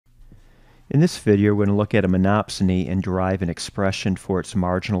In this video, we're going to look at a monopsony and derive an expression for its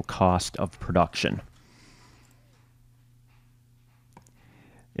marginal cost of production.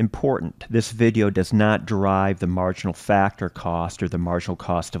 Important, this video does not derive the marginal factor cost or the marginal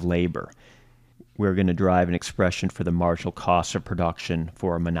cost of labor. We're going to derive an expression for the marginal cost of production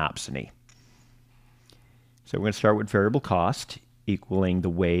for a monopsony. So we're going to start with variable cost equaling the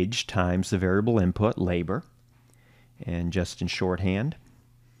wage times the variable input, labor, and just in shorthand.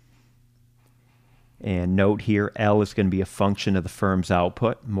 And note here, L is going to be a function of the firm's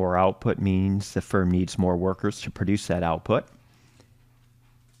output. More output means the firm needs more workers to produce that output.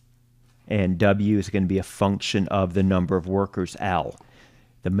 And W is going to be a function of the number of workers, L.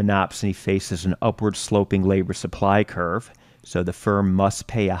 The monopsony faces an upward sloping labor supply curve, so the firm must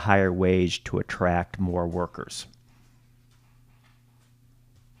pay a higher wage to attract more workers.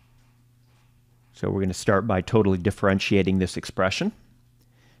 So we're going to start by totally differentiating this expression.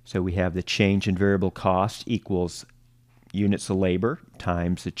 So we have the change in variable cost equals units of labor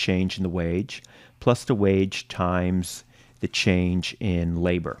times the change in the wage plus the wage times the change in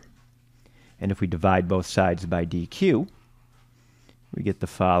labor. And if we divide both sides by dq, we get the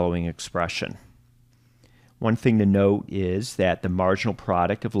following expression. One thing to note is that the marginal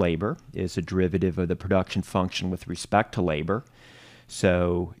product of labor is a derivative of the production function with respect to labor.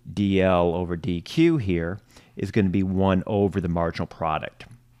 So dL over dq here is going to be 1 over the marginal product.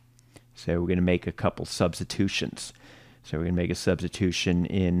 So we're going to make a couple substitutions. So we're going to make a substitution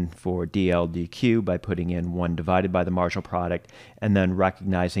in for dL dq by putting in 1 divided by the marginal product, and then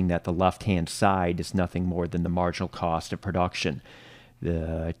recognizing that the left-hand side is nothing more than the marginal cost of production.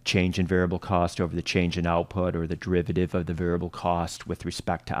 The change in variable cost over the change in output, or the derivative of the variable cost with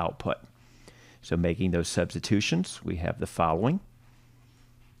respect to output. So making those substitutions, we have the following.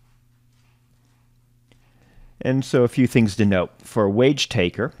 And so a few things to note. For a wage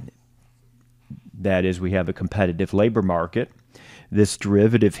taker, that is, we have a competitive labor market. This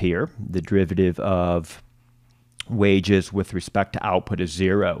derivative here, the derivative of wages with respect to output, is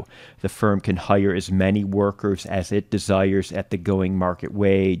 0. The firm can hire as many workers as it desires at the going market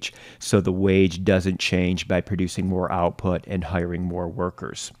wage, so the wage doesn't change by producing more output and hiring more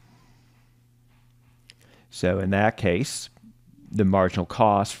workers. So in that case, the marginal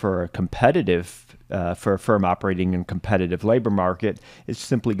cost for a for a firm operating in a competitive labor market is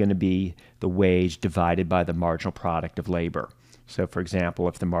simply going to be the wage divided by the marginal product of labor. So for example,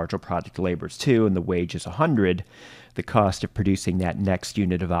 if the marginal product of labor is 2 and the wage is 100, the cost of producing that next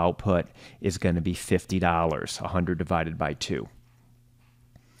unit of output is going to be $50, 100 divided by 2.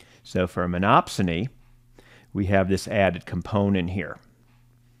 So for a monopsony, we have this added component here.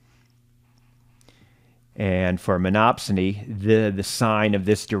 And for a monopsony, the sign of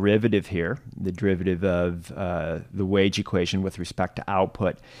this derivative here, the derivative of the wage equation with respect to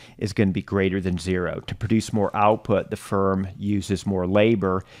output, is going to be greater than 0. To produce more output, the firm uses more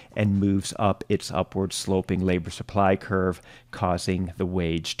labor and moves up its upward sloping labor supply curve, causing the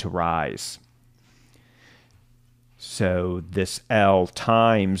wage to rise. So this L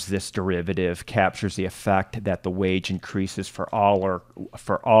times this derivative captures the effect that the wage increases for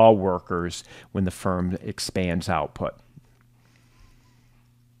all workers when the firm expands output.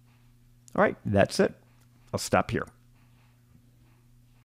 All right, that's it. I'll stop here.